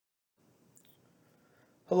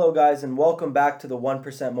Hello, guys, and welcome back to the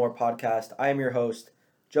 1% More podcast. I am your host,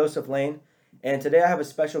 Joseph Lane, and today I have a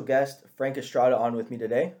special guest, Frank Estrada, on with me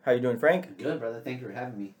today. How you doing, Frank? Good, brother. Thank you for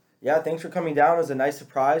having me. Yeah, thanks for coming down. It was a nice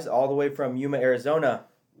surprise, all the way from Yuma, Arizona.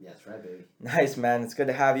 Yeah, that's right, baby. Nice, man. It's good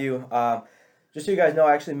to have you. Just so you guys know,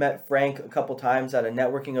 I actually met Frank a couple times at a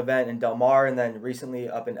networking event in Del Mar and then recently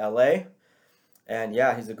up in LA. And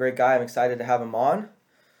yeah, he's a great guy. I'm excited to have him on.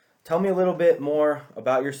 Tell me a little bit more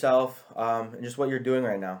about yourself and just what you're doing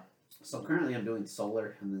right now. So currently I'm doing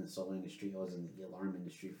solar. I'm in the solar industry. I was in the alarm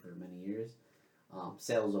industry for many years.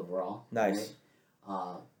 Sales overall. Nice.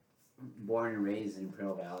 Right? Born and raised in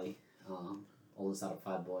Imperial Valley. Oldest out of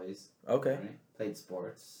 5 boys. Okay. Right? Played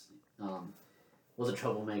sports. Was a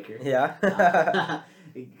troublemaker. Yeah.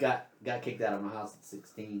 got kicked out of my house at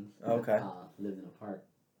 16. Okay. Lived in a park.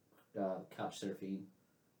 Couch surfing.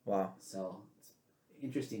 Wow. So it's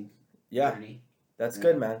interesting journey. That's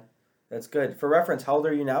good, man. That's good. For reference, how old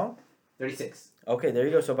are you now? 36. Okay, there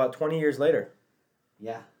you go. So about 20 years later.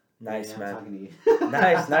 Yeah. Nice, man. I'm talking to you.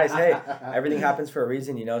 Nice. Hey, everything happens for a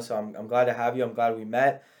reason, so I'm glad to have you. I'm glad we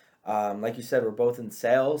met. Like you said, we're both in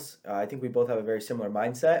sales. I think we both have a very similar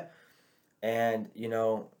mindset. And,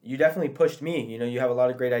 you definitely pushed me. You have a lot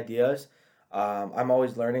of great ideas. I'm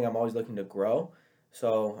always learning. I'm always looking to grow.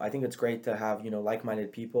 So I think it's great to have,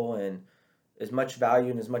 like-minded people, and as much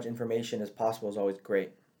value and as much information as possible is always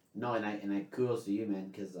great. No, and I kudos to you, man,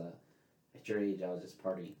 because at your age I was just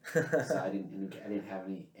partying, so I didn't have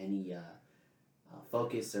any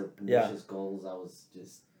focus or ambitious goals. I was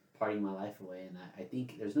just partying my life away, and I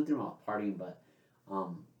think there's nothing wrong with partying, but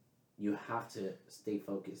you have to stay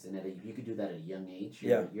focused, and if you could do that at a young age,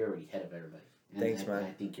 you're already ahead of everybody. And Thanks, man.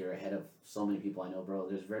 I think you're ahead of so many people I know, bro.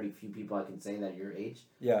 There's very few people I can say that your age,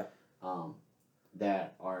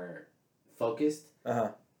 that are focused,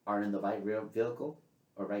 are in the right real vehicle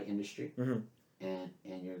or right industry, and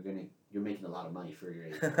you're making a lot of money for your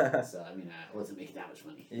age. So I mean, I wasn't making that much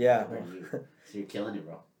money. Yeah. So you're killing it,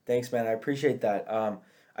 bro. Thanks, man. I appreciate that.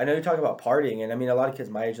 I know you talk about partying, and I mean, a lot of kids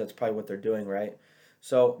my age, that's probably what they're doing, right?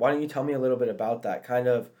 So why don't you tell me a little bit about that? Kind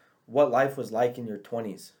of what life was like in your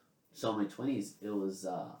 20s. So in my 20s, it was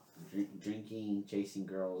drinking, chasing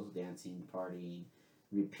girls, dancing, partying,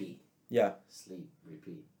 repeat. Yeah. Sleep,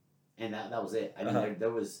 repeat. And that was it. I mean, there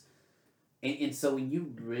was... And so when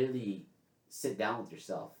you really sit down with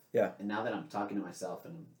yourself... Yeah. And now that I'm talking to myself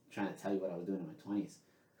and I'm trying to tell you what I was doing in my 20s,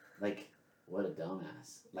 like, what a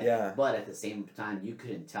dumbass. Like, yeah. But at the same time, you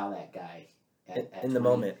couldn't tell that guy... in the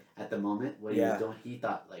moment. At the moment, what he was doing, he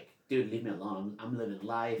thought, like, dude, leave me alone. I'm living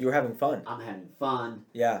life. You were having fun. I'm having fun.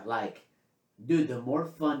 Yeah. Like, dude, the more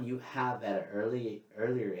fun you have at an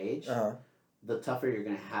earlier age, the tougher you're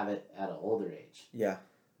going to have it at an older age. Yeah.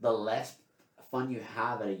 The less fun you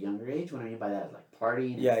have at a younger age, what I mean by that is like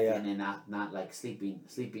partying and not like sleeping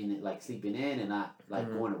in and not like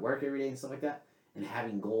going to work every day and stuff like that, and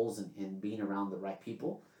having goals and being around the right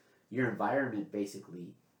people. Your environment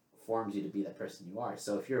basically forms you to be that person you are.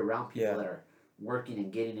 So if you're around people that are working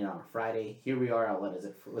and getting it on a Friday, here we are at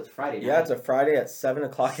what's Friday night? Yeah, it's a Friday at 7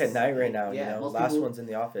 o'clock at night right now. Yeah, last one's in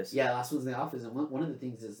the office. Yeah, last one's in the office. And one of the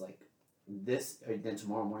things is like this, or then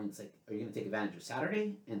tomorrow morning, it's like, are you going to take advantage of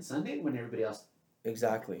Saturday and Sunday when everybody else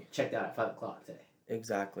checked out at 5 o'clock today?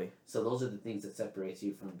 Exactly. So those are the things that separates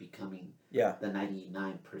you from becoming the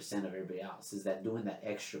 99% of everybody else, is that doing that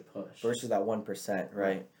extra push. Versus that 1%,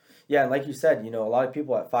 right? Yeah, and like you said, a lot of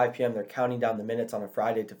people at 5 p.m., they're counting down the minutes on a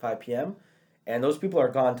Friday to 5 p.m., and those people are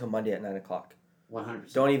gone till Monday at 9 o'clock.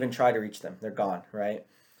 100%. Don't even try to reach them. They're gone, right?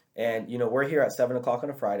 And, we're here at 7 o'clock on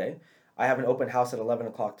a Friday. I have an open house at 11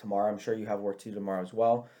 o'clock tomorrow. I'm sure you have work to do tomorrow as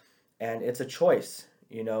well. And it's a choice,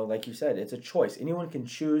 like you said, it's a choice. Anyone can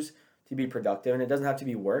choose to be productive, and it doesn't have to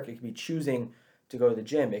be work. It could be choosing to go to the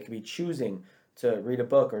gym. It could be choosing to read a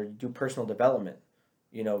book or do personal development,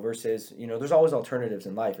 versus, there's always alternatives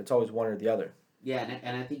in life. It's always one or the other. Yeah,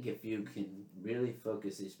 and I think if you can really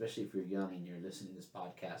focus, especially if you're young and you're listening to this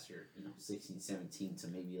podcast, you're 16, 17 to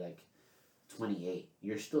maybe like 28,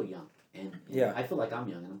 you're still young. And I feel like I'm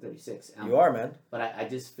young, and I'm 36. You are, man. But I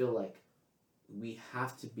just feel like we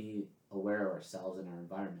have to be aware of ourselves and our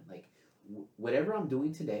environment. Like, whatever I'm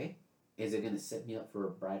doing today, is it going to set me up for a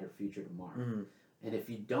brighter future tomorrow? Mm-hmm. And if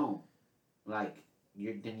you don't, like,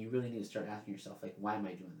 then you really need to start asking yourself, like, why am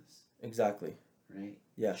I doing this? Exactly. Right?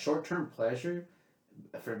 Yeah. Short-term pleasure,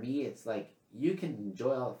 for me, it's like, you can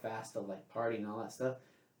enjoy all the fast stuff, like partying and all that stuff,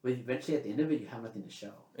 but eventually at the end of it, you have nothing to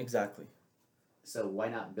show. Exactly. So why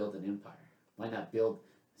not build an empire? Why not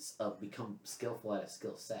become skillful at a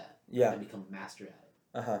skill set? Yeah. And become master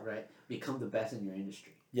at it. Right? Become the best in your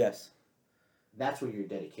industry. Yes. that's where your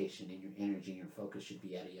dedication and your energy and your focus should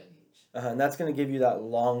be at a young age. And that's going to give you that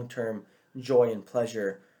long-term joy and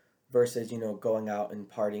pleasure versus, going out and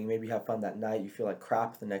partying. Maybe you have fun that night, you feel like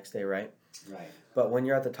crap the next day, right? Right. But when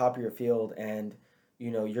you're at the top of your field and,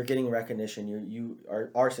 you're getting recognition, you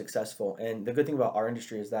are successful. And the good thing about our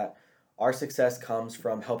industry is that our success comes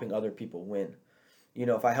from helping other people win.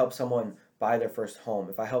 If I help someone buy their first home,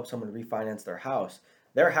 if I help someone refinance their house,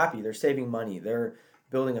 they're happy, they're saving money, they're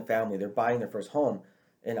building a family, they're buying their first home,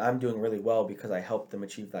 and I'm doing really well because I helped them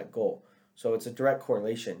achieve that goal. So it's a direct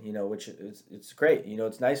correlation, which is it's great.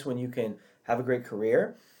 It's nice when you can have a great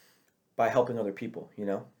career by helping other people.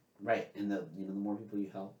 Right, and the more people you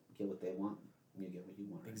help get what they want, you get what you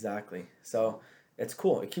want. Right? Exactly. So it's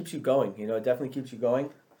cool. It keeps you going. It definitely keeps you going.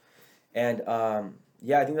 And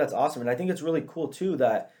yeah, I think that's awesome. And I think it's really cool too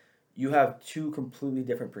that you have two completely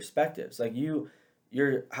different perspectives. Like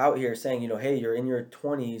you're out here saying, hey, you're in your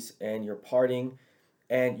 20s and you're partying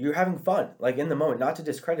and you're having fun, like in the moment, not to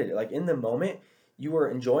discredit it. Like in the moment, you were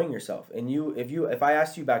enjoying yourself. And if I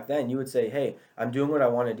asked you back then, you would say, hey, I'm doing what I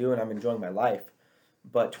want to do and I'm enjoying my life.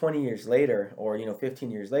 But 20 years later, or 15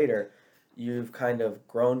 years later, you've kind of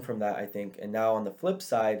grown from that, I think. And now on the flip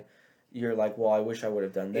side, you're like, well, I wish I would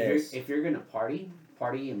have done this. If you're gonna party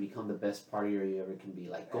and become the best partier you ever can be,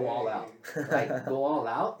 like go all out, like go all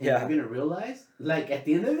out, and you're gonna realize, like at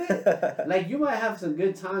the end of it, like you might have some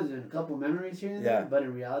good times and a couple memories here and there, but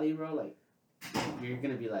in reality, bro, like you're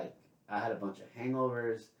gonna be like, I had a bunch of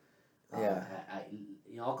hangovers.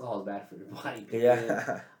 Alcohol is bad for your body. Period.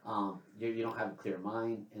 Yeah. You don't have a clear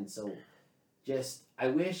mind, and so I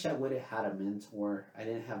wish I would have had a mentor. I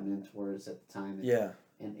didn't have mentors at the time.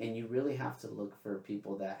 And you really have to look for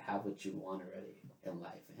people that have what you want already in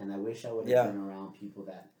life. And I wish I would have been around people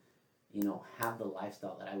that, have the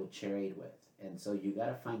lifestyle that I would trade with. And so you got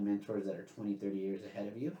to find mentors that are 20, 30 years ahead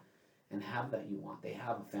of you and have that you want. They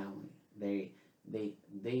have a family. They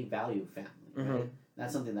value family, right?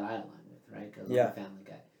 That's something that I align with, right? Because I'm a family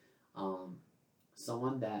guy.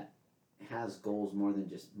 Someone that has goals more than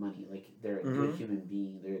just money. Like they're a good human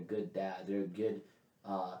being. They're a good dad. They're a good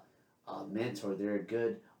mentor. They're a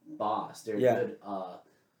good boss. They're a good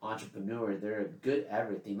entrepreneur. They're a good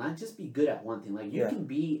everything. Not just be good at one thing. Like you can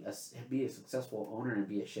be a successful owner and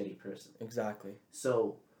be a shitty person. Exactly.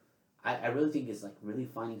 So I really think it's like really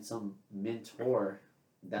finding some mentor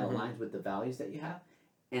that aligns with the values that you have,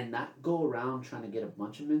 and not go around trying to get a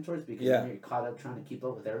bunch of mentors because then you're caught up trying to keep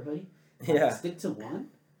up with everybody. Stick to one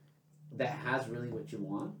that has really what you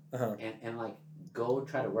want, and like go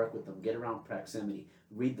try to work with them. Get around proximity.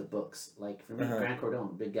 Read the books. Like for me, Grant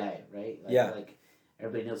Cardone, big guy, right? Like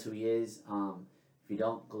everybody knows who he is. If you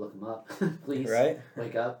don't, go look him up, please. Right.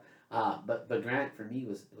 Wake up. But Grant for me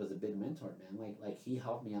was a big mentor, man. Like he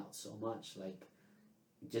helped me out so much. Like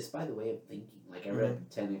just by the way of thinking. Like I read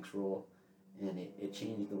 10X Rule, and it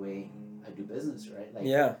changed the way I do business, right?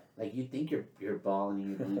 Like you think you're balling and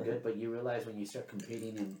you're doing good, but you realize when you start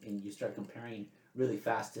competing and you start comparing really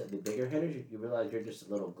fast to the bigger hitters, you realize you're just a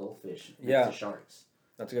little goldfish next to sharks.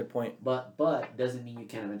 That's a good point. But doesn't mean you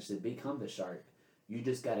can't eventually become the shark. You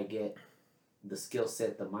just got to get the skill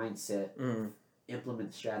set, the mindset,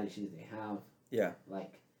 implement the strategies they have. Yeah.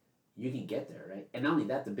 Like you can get there, right? And not only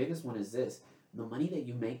that, the biggest one is this: the money that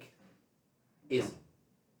you make is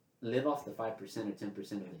live off the 5% or 10% of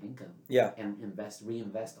the income. Yeah. And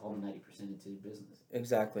reinvest all the 90% into your business.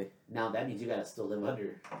 Exactly. Now that means you gotta still live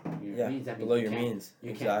under your means. That means below your means.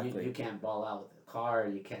 You can't ball out with a car.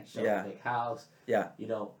 You can't show a big house. Yeah.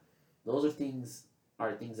 Those are things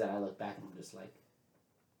that I look back and I'm just like,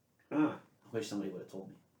 I wish somebody would have told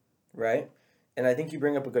me. Right. And I think you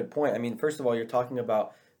bring up a good point. I mean, first of all, you're talking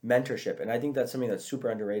about mentorship, and I think that's something that's super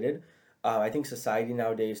underrated. I think society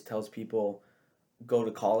nowadays tells people, go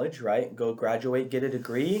to college, right? Go graduate, get a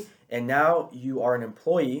degree, and now you are an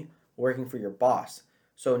employee working for your boss.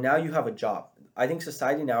 So now you have a job. I think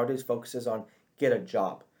society nowadays focuses on get a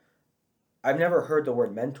job. I've never heard the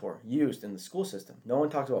word mentor used in the school system. No one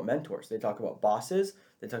talks about mentors. They talk about bosses.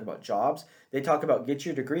 They talk about jobs. They talk about get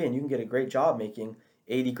your degree and you can get a great job making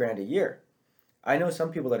 80 grand a year. I know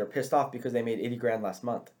some people that are pissed off because they made 80 grand last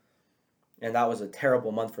month. And that was a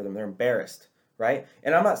terrible month for them. They're embarrassed, right?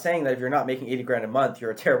 And I'm not saying that if you're not making 80 grand a month, you're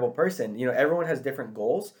a terrible person. Everyone has different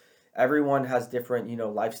goals. Everyone has different,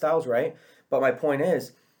 lifestyles, right? But my point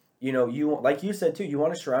is, you, like you said too, you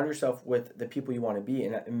want to surround yourself with the people you want to be.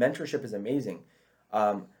 And mentorship is amazing.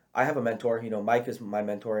 I have a mentor, Mike is my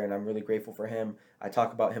mentor and I'm really grateful for him. I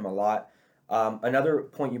talk about him a lot. Another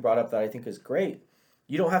point you brought up that I think is great,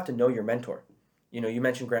 you don't have to know your mentor. You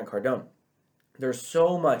mentioned Grant Cardone. There's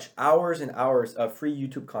so much hours and hours of free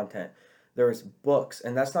YouTube content. There's books,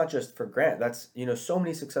 and that's not just for Grant. That's, so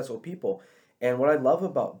many successful people. And what I love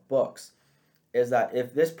about books is that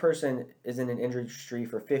if this person is in an industry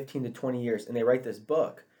for 15 to 20 years and they write this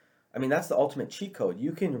book, I mean, that's the ultimate cheat code.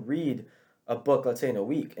 You can read a book, let's say in a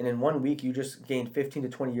week, and in 1 week you just gained 15 to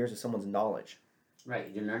 20 years of someone's knowledge. Right,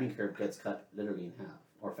 your learning curve gets cut literally in half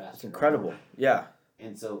or faster. It's incredible. Yeah.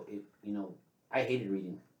 And so, I hated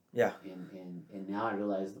reading. Yeah. And now I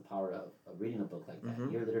realize the power of reading a book like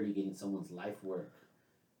that. You're literally getting someone's life work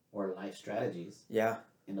or life strategies. Yeah.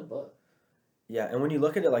 In the book. Yeah, and when you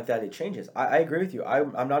look at it like that, it changes. I agree with you.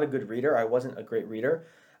 I'm not a good reader. I wasn't a great reader.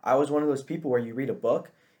 I was one of those people where you read a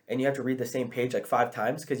book and you have to read the same page like 5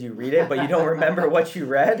 times because you read it, but you don't remember what you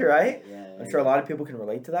read, right? Yeah, I'm sure a lot of people can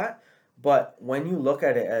relate to that. But when you look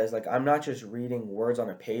at it as like, I'm not just reading words on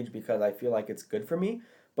a page because I feel like it's good for me,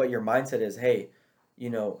 but your mindset is, hey,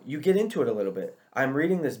 you get into it a little bit. I'm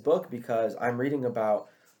reading this book because I'm reading about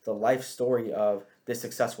the life story of this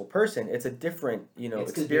successful person. It's a different,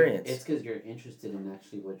 experience. It's because you're interested in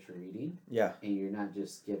actually what you're reading. Yeah. And you're not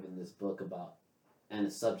just given this book about and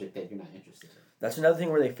a subject that you're not interested in. That's another thing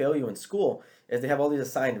where they fail you in school is they have all these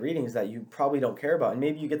assigned readings that you probably don't care about. And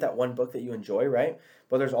maybe you get that one book that you enjoy, right?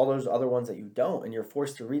 But there's all those other ones that you don't, and you're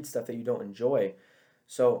forced to read stuff that you don't enjoy.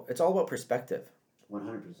 So it's all about perspective.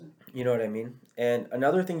 100%. You know what I mean? And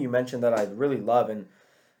another thing you mentioned that I really love, and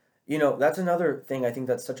that's another thing I think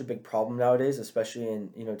that's such a big problem nowadays, especially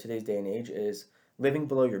in, today's day and age, is living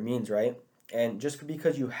below your means, right? And just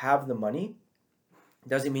because you have the money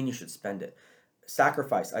doesn't mean you should spend it.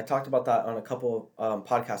 Sacrifice. I talked about that on a couple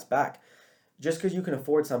podcasts back. Just because you can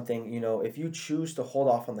afford something, if you choose to hold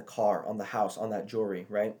off on the car, on the house, on that jewelry,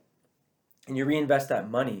 right? And you reinvest that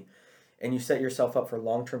money and you set yourself up for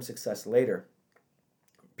long-term success later.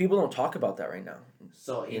 People don't talk about that right now.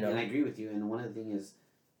 So, and I agree with you. And one of the things is,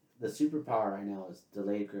 the superpower right now is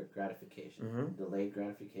delayed gratification. Mm-hmm. Delayed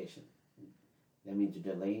gratification. That means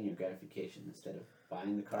you're delaying your gratification instead of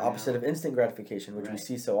buying the car. Opposite of instant gratification, which we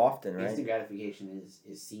see so often, right? Instant gratification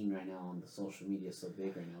is seen right now on the social media so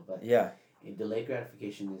big right now. But yeah, delayed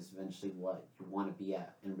gratification is eventually what you want to be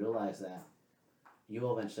at, and realize that you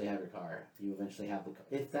will eventually have your car. You eventually have the car.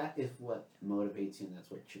 If that is what motivates you and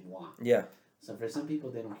that's what you want. Yeah. So for some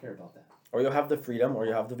people, they don't care about that. Or you'll have the freedom, or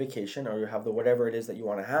you'll have the vacation, or you'll have the whatever it is that you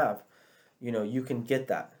want to have. You can get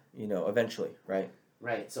that, eventually, right?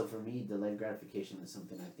 Right. So for me, delayed gratification is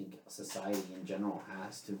something I think society in general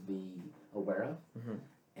has to be aware of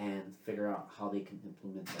and figure out how they can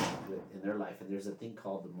implement that in their life. And there's a thing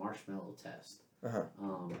called the marshmallow test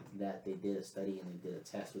that they did a study and they did a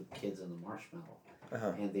test with kids on the marshmallow.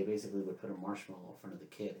 And they basically would put a marshmallow in front of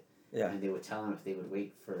the kid. Yeah. And they would tell them if they would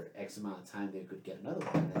wait for X amount of time, they could get another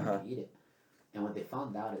one and then they could eat it. And what they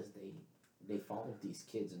found out is they followed these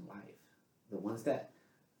kids in life. The ones that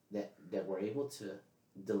were able to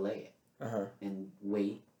delay it and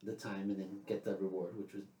wait the time and then get the reward,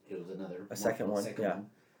 which was another second one.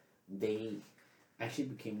 They actually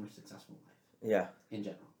became more successful in life. Yeah. In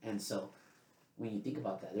general. And so when you think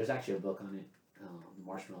about that, there's actually a book on it,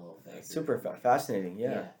 Marshmallow Effect. Super fascinating.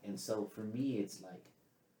 Yeah. And so for me, it's like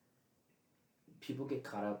people get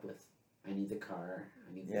caught up with, I need the car,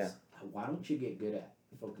 I need this. Why don't you get good at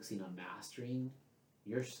focusing on mastering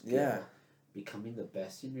your skill, becoming the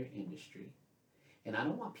best in your industry? And I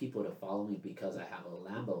don't want people to follow me because I have a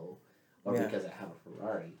Lambo or because I have a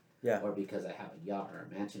Ferrari or because I have a yacht or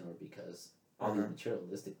a mansion or because all these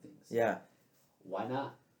materialistic things. Yeah. Why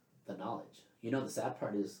not the knowledge? The sad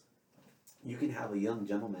part is you can have a young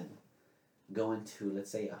gentleman go into, let's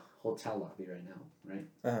say, a hotel lobby right now,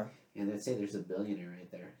 right? And let's say there's a billionaire right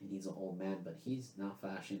there, and he's an old man, but he's not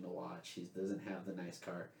flashing the watch. He doesn't have the nice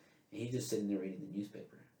car, and he's just sitting there reading the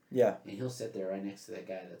newspaper. Yeah. And he'll sit there right next to that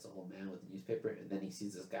guy that's an old man with the newspaper, and then he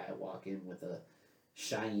sees this guy walk in with a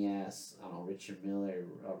shiny ass, I don't know, Richard Miller,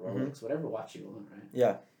 Rolex, whatever watch you want, right?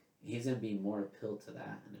 Yeah. He's gonna be more appealed to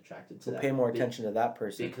that and attracted to that. Pay more attention to that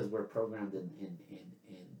person because we're programmed in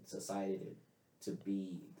society to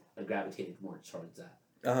be gravitated more towards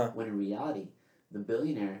that. When in reality, the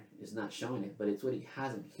billionaire is not showing it, but it's what he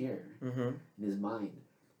has in here in his mind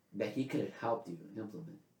that he could have helped you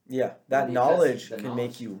implement. Yeah, that knowledge can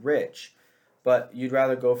make you rich, but you'd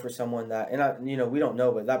rather go for someone that, and we don't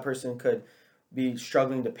know, but that person could be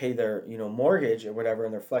struggling to pay their, mortgage or whatever,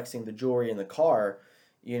 and they're flexing the jewelry in the car,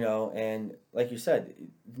 and like you said,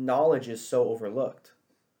 knowledge is so overlooked.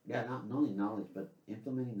 Yeah, not only knowledge, but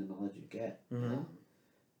implementing the knowledge you get.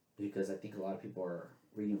 Because I think a lot of people are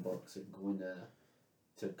reading books and going to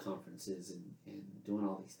conferences and doing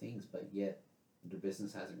all these things, but yet their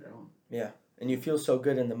business hasn't grown. Yeah, and you feel so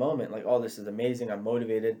good in the moment, like, oh, this is amazing, I'm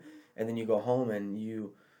motivated, and then you go home and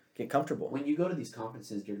you get comfortable. When you go to these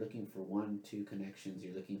conferences, you're looking for 1-2 connections.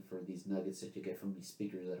 You're looking for these nuggets that you get from these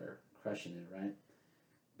speakers that are crushing it, right?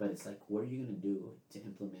 But it's like, what are you going to do to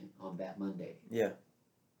implement on that Monday? Yeah.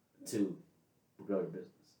 To grow your business.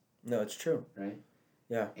 No, it's true. Right?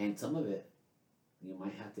 Yeah. And some of it, you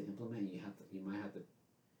might have to implement. You might have to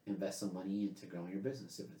invest some money into growing your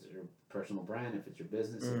business. If it's your personal brand, if it's your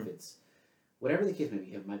business, if it's whatever the case may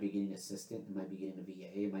be. It might be getting an assistant. It might be getting a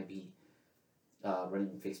VA. It might be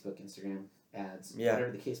running Facebook, Instagram ads. Yeah.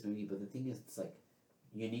 Whatever the case may be. But the thing is, it's like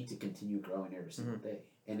you need to continue growing every single day.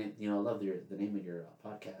 And it, I love the name of your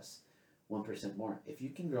podcast, 1% More. If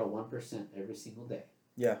you can grow 1% every single day.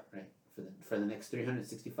 Yeah. Right. For the next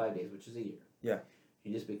 365 days, which is a year. Yeah.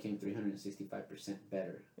 You just became 365%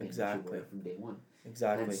 better than exactly. you were from day one.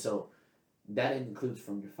 Exactly. And so that includes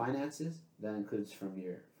from your finances, that includes from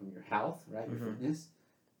your health, right? Your fitness,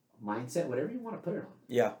 mindset, whatever you want to put it on.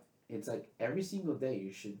 Yeah. It's like every single day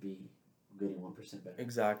you should be getting 1% better.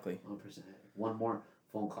 Exactly. 1% better. One more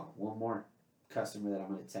phone call, one more customer that I'm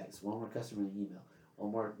going to text, one more customer in email,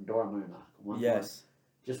 one more door I'm going to knock, one more.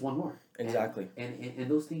 Just one more. Exactly. And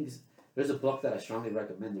those things. There's a book that I strongly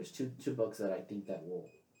recommend. There's two books that I think that will,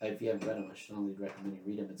 if you haven't read them, I strongly recommend you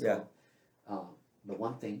read them. It's called The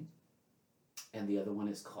One Thing, and the other one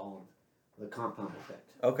is called The Compound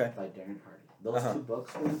Effect. Okay. By Darren Hardy. Those two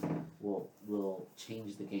books will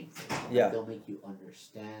change the game for you. Yeah. They'll make you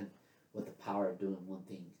understand what the power of doing one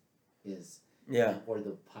thing is. Yeah. Or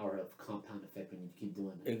the power of compound effect when you keep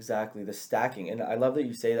doing it. Exactly. The stacking. And I love that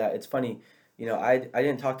you say that. It's funny. I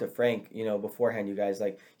didn't talk to Frank, beforehand, you guys.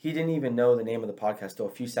 Like, he didn't even know the name of the podcast till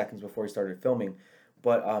a few seconds before he started filming.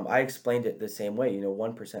 But I explained it the same way,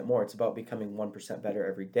 1% more. It's about becoming 1% better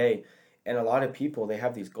every day. And a lot of people, they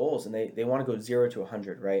have these goals and they want to go 0 to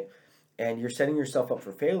 100, right? And you're setting yourself up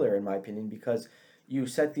for failure, in my opinion, because you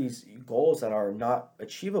set these goals that are not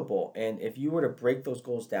achievable. And if you were to break those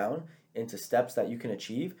goals down into steps that you can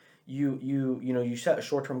achieve, you set a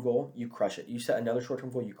short-term goal, you crush it. You set another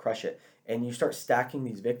short-term goal, you crush it. And you start stacking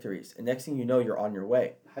these victories. And next thing you know, you're on your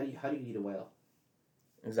way. How do you eat a whale?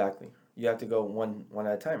 Exactly. You have to go one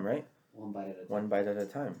at a time, right? One bite at a time. One bite at a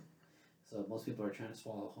time. So most people are trying to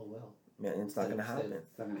swallow a whole whale. Yeah, and it's not going to happen.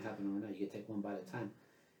 It's not going to happen overnight. You can take one bite at a time.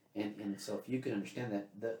 And so if you can understand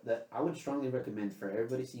that I would strongly recommend for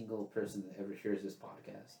every single person that ever hears this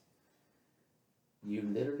podcast, you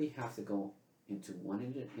literally have to go into one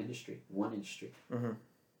industry. Mm-hmm.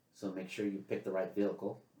 So make sure you pick the right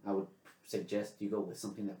vehicle. I would suggest you go with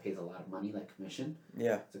something that pays a lot of money, like commission.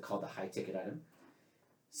 Yeah. It's called the high ticket item.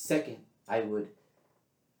 Second, I would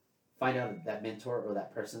find out that mentor or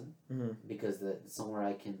that person, because somewhere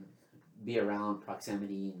I can be around,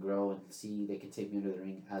 proximity, and grow and see they can take me under the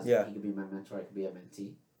ring. He could be my mentor, I could be a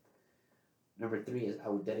mentee. Number 3 is I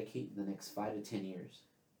would dedicate the next 5 to 10 years,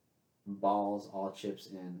 balls, all chips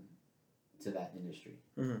in to that industry.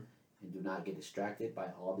 Mm-hmm. And do not get distracted by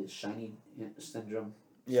all this shiny syndrome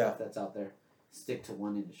stuff that's out there. Stick to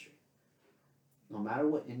one industry. No matter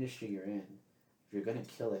what industry you're in, if you're going to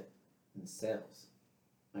kill it in sales,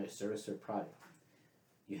 or service or product,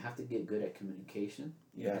 you have to get good at communication.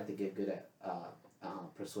 You have to get good at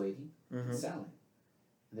persuading and selling.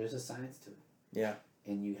 And there's a science to it. Yeah.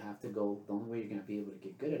 And you have to go, the only way you're going to be able to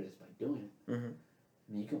get good at it is by doing it. Mm-hmm.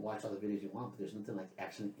 I mean, you can watch all the videos you want, but there's nothing like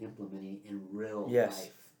actually implementing in real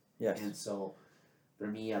life. Yes. And so, for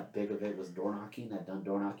me, a big of it was door knocking. I've done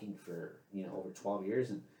door knocking for over 12 years,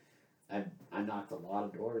 and I knocked a lot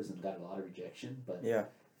of doors and got a lot of rejection. But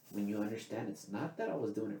when you understand, it's not that I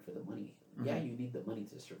was doing it for the money. Mm-hmm. Yeah, you need the money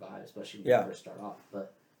to survive, especially when you first start off.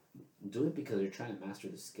 But do it because you're trying to master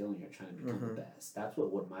the skill and you're trying to become the best. That's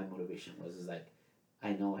what my motivation was. Is like,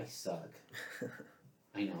 I know I suck.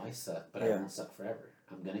 But I won't suck forever.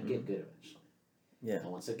 I'm gonna get good eventually. Yeah.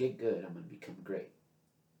 And once I get good, I'm gonna become great.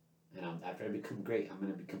 And after I become great, I'm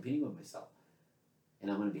going to be competing with myself. And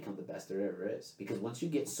I'm going to become the best there ever is. Because once you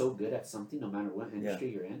get so good at something, no matter what industry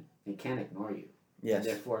you're in, they can't ignore you. Yes. And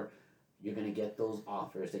therefore, you're going to get those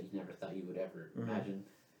offers that you never thought you would ever imagine.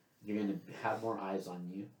 You're going to have more eyes on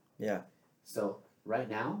you. Yeah. So right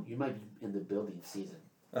now, you might be in the building season.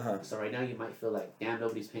 So right now, you might feel like, damn,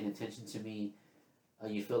 nobody's paying attention to me.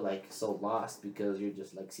 You feel like so lost because you're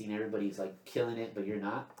just like seeing everybody's like killing it, but you're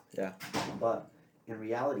not. Yeah. But in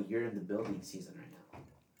reality, you're in the building season right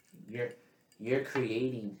now. You're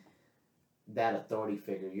creating that authority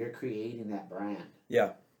figure. You're creating that brand.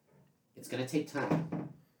 Yeah. It's gonna take time,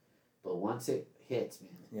 but once it hits,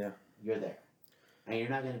 man, you're there, and you're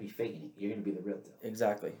not gonna be faking it. You're gonna be the real deal.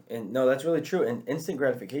 Exactly, and no, that's really true. And instant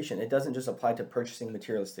gratification, it doesn't just apply to purchasing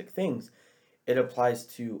materialistic things. it applies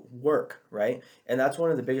to work, right? And that's one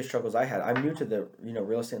of the biggest struggles I had. I'm new to the,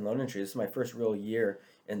 real estate and loan industry. This is my first real year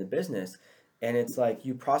in the business. And it's like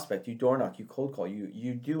you prospect, you door knock, you cold call,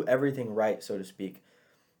 you do everything right, so to speak.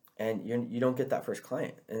 And you don't get that first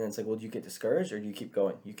client. And then it's like, well, do you get discouraged or do you keep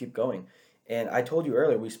going? You keep going. And I told you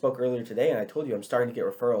earlier, we spoke earlier today, and I told you I'm starting to get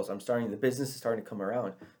referrals. The business is starting to come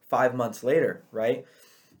around 5 months later, right?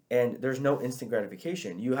 And there's no instant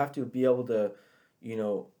gratification. You have to be able to,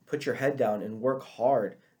 put your head down and work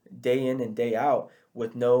hard day in and day out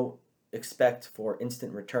with no expect for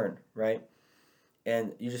instant return, right?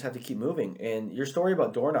 And you just have to keep moving. And your story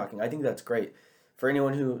about door knocking, I think that's great. For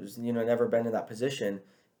anyone who's, never been in that position,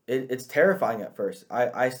 it's terrifying at first.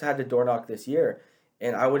 I had to door knock this year,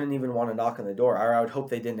 and I wouldn't even want to knock on the door. Or I would hope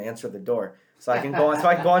they didn't answer the door, so I can go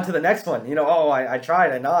on to the next one. I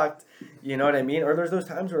tried, I knocked. You know what I mean? Or there's those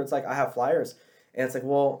times where it's like I have flyers, and it's like,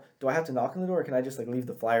 well, do I have to knock on the door, or can I just like leave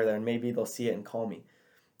the flyer there and maybe they'll see it and call me?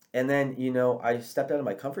 And then I stepped out of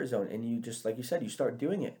my comfort zone, and you just like you said, you start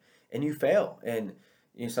doing it, and you fail, and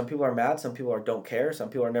some people are mad, some people don't care, some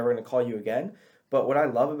people are never going to call you again. But what I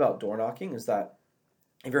love about door knocking is that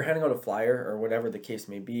if you're handing out a flyer or whatever the case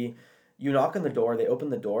may be, you knock on the door, they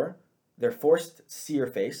open the door, they're forced to see your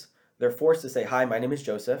face, they're forced to say, hi, my name is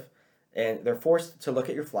Joseph, and they're forced to look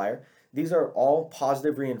at your flyer. These are all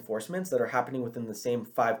positive reinforcements that are happening within the same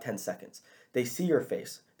 5-10 seconds. They see your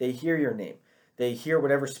face, they hear your name, they hear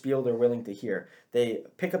whatever spiel they're willing to hear. They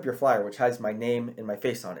pick up your flyer, which has my name and my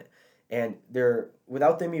face on it. And they're,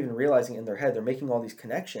 without them even realizing in their head, they're making all these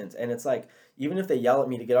connections. And it's like, even if they yell at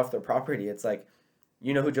me to get off their property, it's like,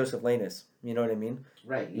 you know who Joseph Lane is. You know what I mean?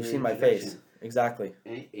 Right. You've seen my face. Exactly.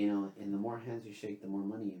 And, and the more hands you shake, the more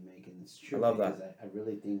money you make. And it's true. I love that. I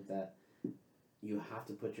really think that you have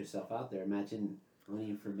to put yourself out there. Imagine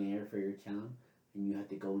running for mayor for your town, and you have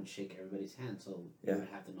to go and shake everybody's hand. So you would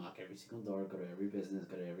have to knock every single door, go to every business,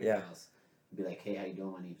 go to every house, and be like, hey, how you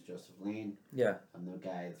doing? My name's Joseph Lane. Yeah. I'm the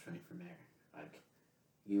guy that's running for mayor. Like,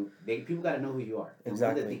 people got to know who you are. And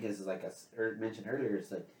exactly. one of the things is, like I mentioned earlier,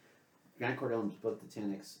 it's like, Grant Cardone's book, The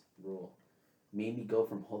 10X Rule, made me go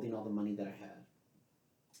from holding all the money that I had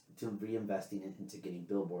to reinvesting it into getting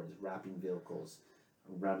billboards, wrapping vehicles,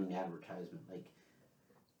 running advertisement. Like,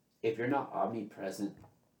 if you're not omnipresent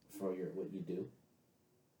for what you do,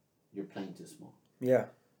 you're playing too small. Yeah.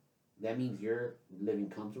 That means you're living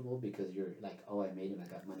comfortable because you're like, oh, I made it, I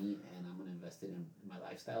got money, and I'm going to invest it in my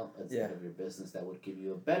lifestyle instead of your business that would give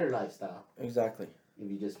you a better lifestyle. Exactly. If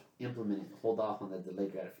you just implement it, hold off on the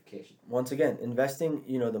delayed gratification. Once again, investing,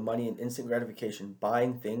 the money in instant gratification,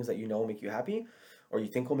 buying things that will make you happy, or you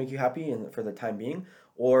think will make you happy and for the time being,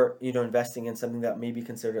 or, investing in something that may be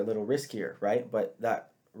considered a little riskier, right? But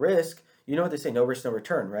that risk, what they say, no risk, no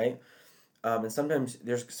return, right? And sometimes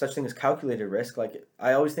there's such thing as calculated risk. Like,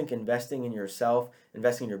 I always think investing in yourself,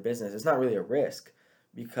 investing in your business, it's not really a risk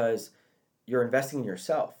because you're investing in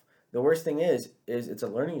yourself. The worst thing is it's a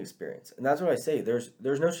learning experience. And that's what I say. There's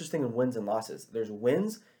no such thing in wins and losses. There's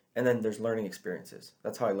wins and then there's learning experiences.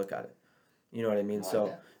 That's how I look at it. You know what I mean?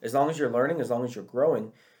 So as long as you're learning, as long as you're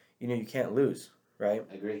growing, you can't lose, right?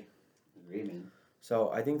 Agree, man. So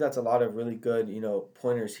I think that's a lot of really good,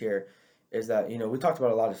 pointers here is that, we talked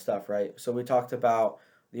about a lot of stuff, right? So we talked about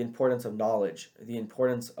the importance of knowledge, the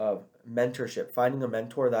importance of mentorship, finding a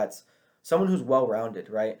mentor that's someone who's well-rounded,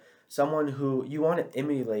 right? Someone who you want to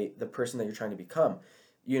emulate the person that you're trying to become.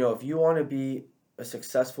 If you want to be a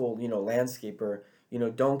successful, landscaper,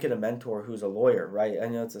 don't get a mentor who's a lawyer, right? I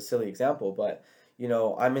know it's a silly example, but,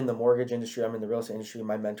 I'm in the mortgage industry, I'm in the real estate industry,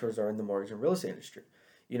 my mentors are in the mortgage and real estate industry.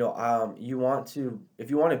 If you want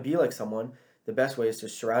to be like someone, the best way is to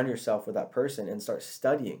surround yourself with that person and start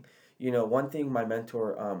studying. One thing my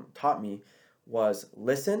mentor taught me was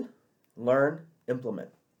listen, learn, implement.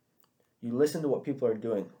 You listen to what people are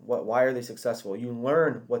doing. Why are they successful? You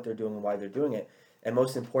learn what they're doing and why they're doing it. And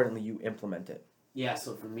most importantly, you implement it. Yeah,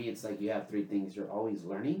 so for me, it's like you have three things. You're always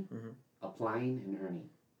learning, applying, and earning.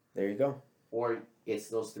 There you go. Or it's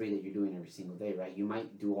those three that you're doing every single day, right? You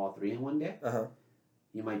might do all three in one day.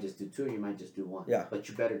 You might just do two, or you might just do one. Yeah. But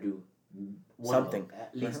you better do something.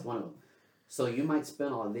 At least one of them. So you might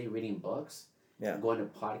spend all day reading books, going to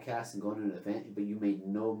podcasts and going to an event, but you made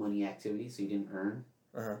no money activity, so you didn't earn.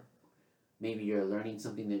 Maybe you're learning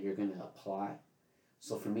something that you're going to apply.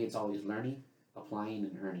 So for me, it's always learning, applying,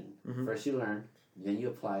 and earning. First you learn, then you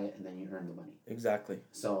apply it, and then you earn the money. Exactly.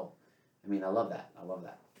 So, I love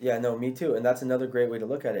that. Yeah, no, me too. And that's another great way to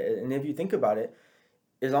look at it. And if you think about it,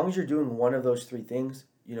 as long as you're doing one of those three things,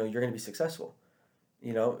 you're going to be successful.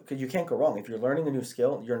 Because you can't go wrong. If you're learning a new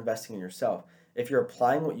skill, you're investing in yourself. If you're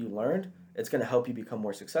applying what you learned, it's going to help you become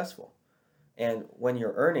more successful. And when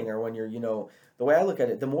you're earning, or when you're, the way I look at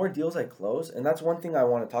it, the more deals I close, and that's one thing I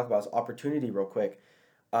want to talk about is opportunity real quick.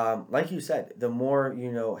 Like you said, the more,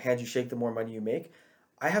 hands you shake, the more money you make.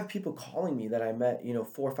 I have people calling me that I met, 4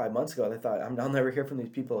 or 5 months ago. They thought, I'll never hear from these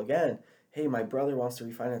people again. Hey, my brother wants to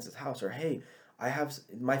refinance his house. Or, hey,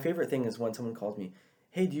 my favorite thing is when someone calls me,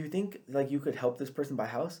 hey, do you think like you could help this person buy a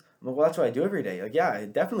house? I'm like, well, that's what I do every day. Like, yeah,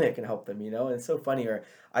 definitely I can help them, and it's so funny. Or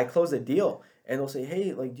I close a deal and they'll say,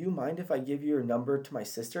 hey, like, do you mind if I give your number to my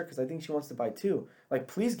sister? Because I think she wants to buy too. Like,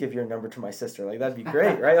 please give your number to my sister. Like, that'd be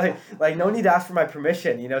great, right? Like no need to ask for my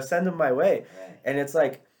permission, send them my way. Right. And it's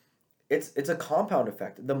like, it's a compound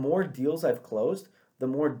effect. The more deals I've closed, the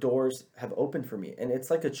more doors have opened for me. And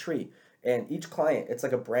it's like a tree. And each client, it's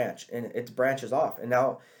like a branch, and it branches off. And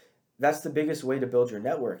now that's the biggest way to build your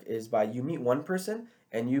network, is by you meet one person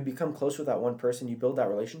and you become close with that one person, you build that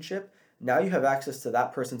relationship. Now you have access to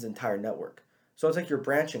that person's entire network. So it's like you're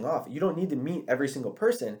branching off. You don't need to meet every single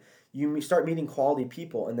person. You start meeting quality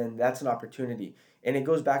people, and then that's an opportunity. And it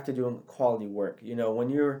goes back to doing quality work. When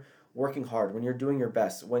you're working hard, when you're doing your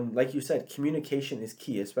best, when, like you said, communication is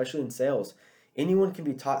key, especially in sales. Anyone can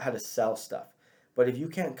be taught how to sell stuff. But if you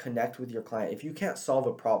can't connect with your client, if you can't solve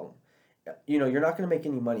a problem, you're not going to make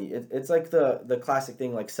any money. It's like the classic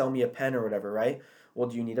thing, like, sell me a pen or whatever, right? Well,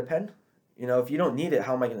 do you need a pen? If you don't need it,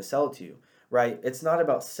 how am I going to sell it to you, right? It's not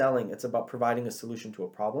about selling. It's about providing a solution to a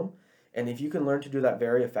problem. And if you can learn to do that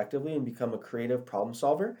very effectively and become a creative problem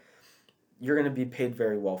solver, you're going to be paid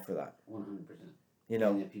very well for that. 100%.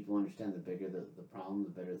 And if people understand, the bigger the problem, the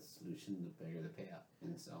better the solution, the bigger the payout.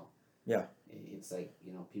 And so, yeah, it's like,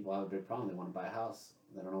 people have a big problem. They want to buy a house.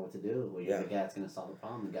 They don't know what to do. Well, you're the guy that's going to solve the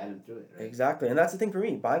problem and guide them through it, right? Exactly. And that's the thing for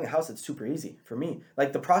me. Buying a house, it's super easy for me.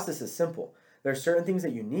 Like, the process is simple. There's certain things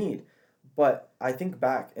that you need, but I think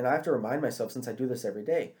back, and I have to remind myself, since I do this every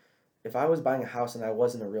day, if I was buying a house and I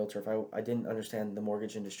wasn't a realtor, if I didn't understand the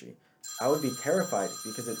mortgage industry, I would be terrified,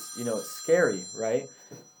 because it's scary, right?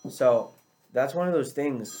 So that's one of those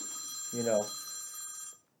things,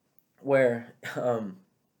 where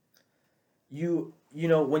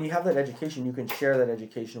when you have that education, you can share that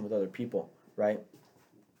education with other people, right?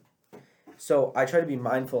 So I try to be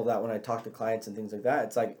mindful of that when I talk to clients and things like that.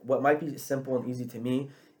 It's like, what might be simple and easy to me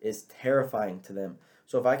is terrifying to them.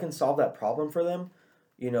 So if I can solve that problem for them,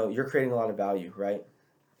 you're creating a lot of value, right?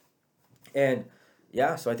 And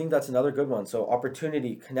yeah, so I think that's another good one. So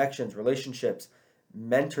opportunity, connections, relationships,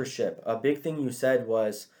 mentorship. A big thing you said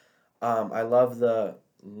was, I love the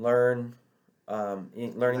learning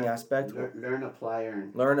aspect. Learn, apply,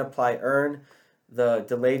 earn. Learn, apply, earn. The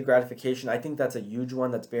delayed gratification. I think that's a huge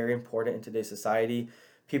one that's very important in today's society.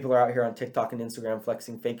 People are out here on TikTok and Instagram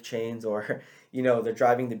flexing fake chains, or, they're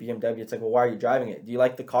driving the BMW. It's like, well, why are you driving it? Do you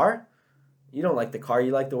like the car? You don't like the car.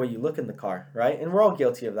 You like the way you look in the car, right? And we're all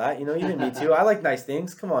guilty of that. Even me too. I like nice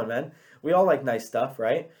things. Come on, man. We all like nice stuff,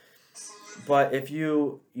 right? But if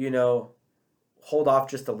you, hold off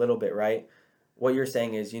just a little bit, right? What you're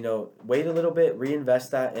saying is, wait a little bit,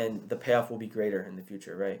 reinvest that, and the payoff will be greater in the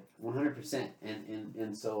future, right? 100%.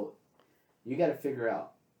 And so you got to figure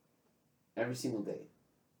out every single day.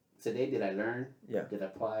 Today, did I learn? Yeah. Did I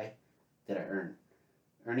apply? Did I earn?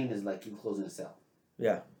 Earning is like you closing a sale.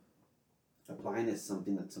 Yeah. Applying is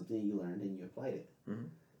something you learned and you applied it. Mm-hmm.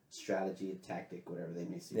 Strategy, tactic, whatever they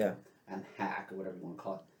may say. Yeah. And hack, or whatever you want to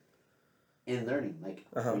call it. And learning, like,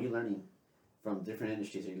 Uh-huh. Are you learning from different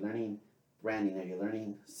industries? Are you learning branding? Are you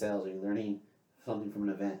learning sales? Are you learning something from an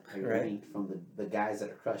event? Are you learning from the guys that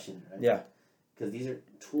are crushing it, right? Yeah. Because these are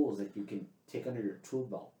tools that you can take under your tool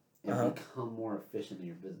belt and become more efficient in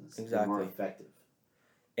your business. Exactly. And more effective.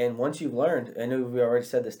 And once you've learned, I know we already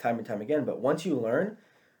said this time and time again, but once you learn,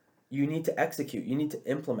 you need to execute. You need to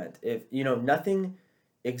implement. If nothing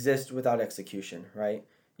exists without execution, right?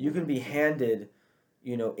 You can be handed,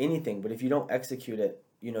 anything, but if you don't execute it,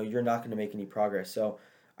 you're not going to make any progress. So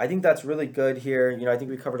I think that's really good here. I think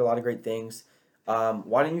we covered a lot of great things.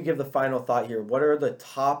 Why don't you give the final thought here? What are the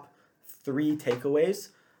top 3 takeaways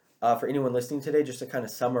for anyone listening today, just to kind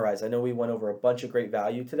of summarize? I know we went over a bunch of great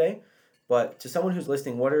value today, but to someone who's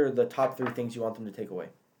listening, what are the top 3 things you want them to take away?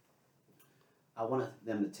 I want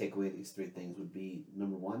them to take away these 3 things would be,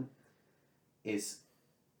 number 1 is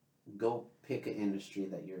go pick an industry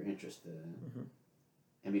that you're interested in. Mm-hmm.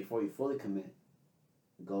 And before you fully commit,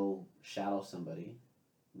 go shadow somebody,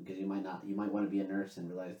 because you might want to be a nurse and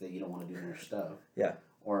realize that you don't want to do nurse stuff. Yeah.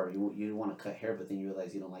 Or you want to cut hair, but then you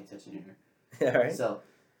realize you don't like touching hair. Yeah, right. So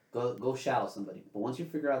go shadow somebody. But once you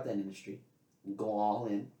figure out that industry, go all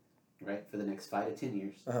in, right, for the next 5 to 10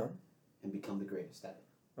 years, and become the greatest at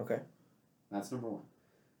it. Okay. That's number 1.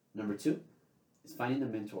 Number 2 is finding a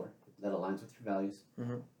mentor that aligns with your values,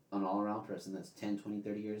 an all-around person that's 10, 20,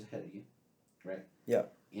 30 years ahead of you, right? Yeah.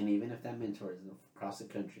 And even if that mentor is across the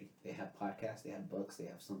country, they have podcasts, they have books, they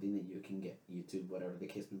have something that you can get, YouTube, whatever the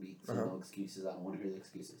case may be. So no excuses. I don't want to hear the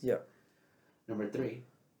excuses. Yeah. Number 3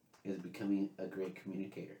 is becoming a great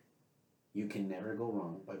communicator. You can never go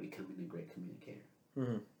wrong by becoming a great communicator.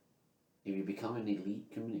 Mm-hmm. If you become an elite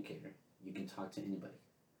communicator, you can talk to anybody.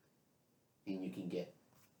 And you can get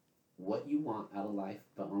what you want out of life,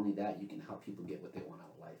 but only that, you can help people get what they want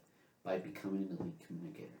out of life by becoming an elite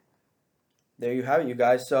communicator. There you have it, you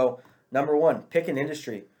guys. So, number 1, pick an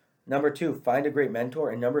industry. Number 2, find a great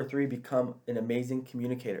mentor. And number 3, become an amazing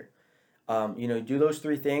communicator. Do those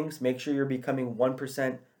 3 things. Make sure you're becoming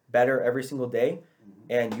 1% better every single day,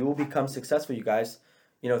 and you will become successful, you guys.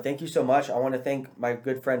 Thank you so much. I want to thank my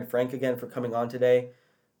good friend Frank again for coming on today.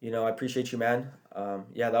 I appreciate you, man.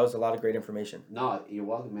 That was a lot of great information. No, you're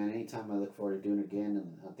welcome, man. Anytime. I look forward to doing it again,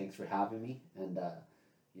 and thanks for having me. And,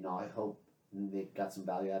 I hope they got some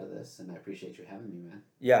value out of this, and I appreciate you having me, man.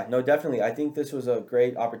 Yeah, no, definitely. I think this was a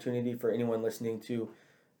great opportunity for anyone listening to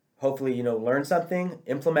hopefully, learn something,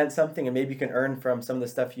 implement something, and maybe you can earn from some of the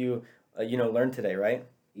stuff you, learned today, right?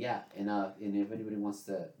 Yeah, and if anybody wants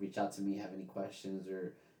to reach out to me, have any questions,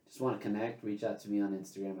 or just want to connect, reach out to me on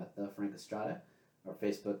Instagram at the Frank Estrada, or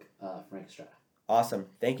Facebook, Frank Estrada. Awesome.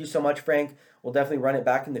 Thank you so much, Frank. We'll definitely run it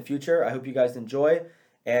back in the future. I hope you guys enjoy,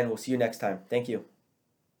 and we'll see you next time. Thank you.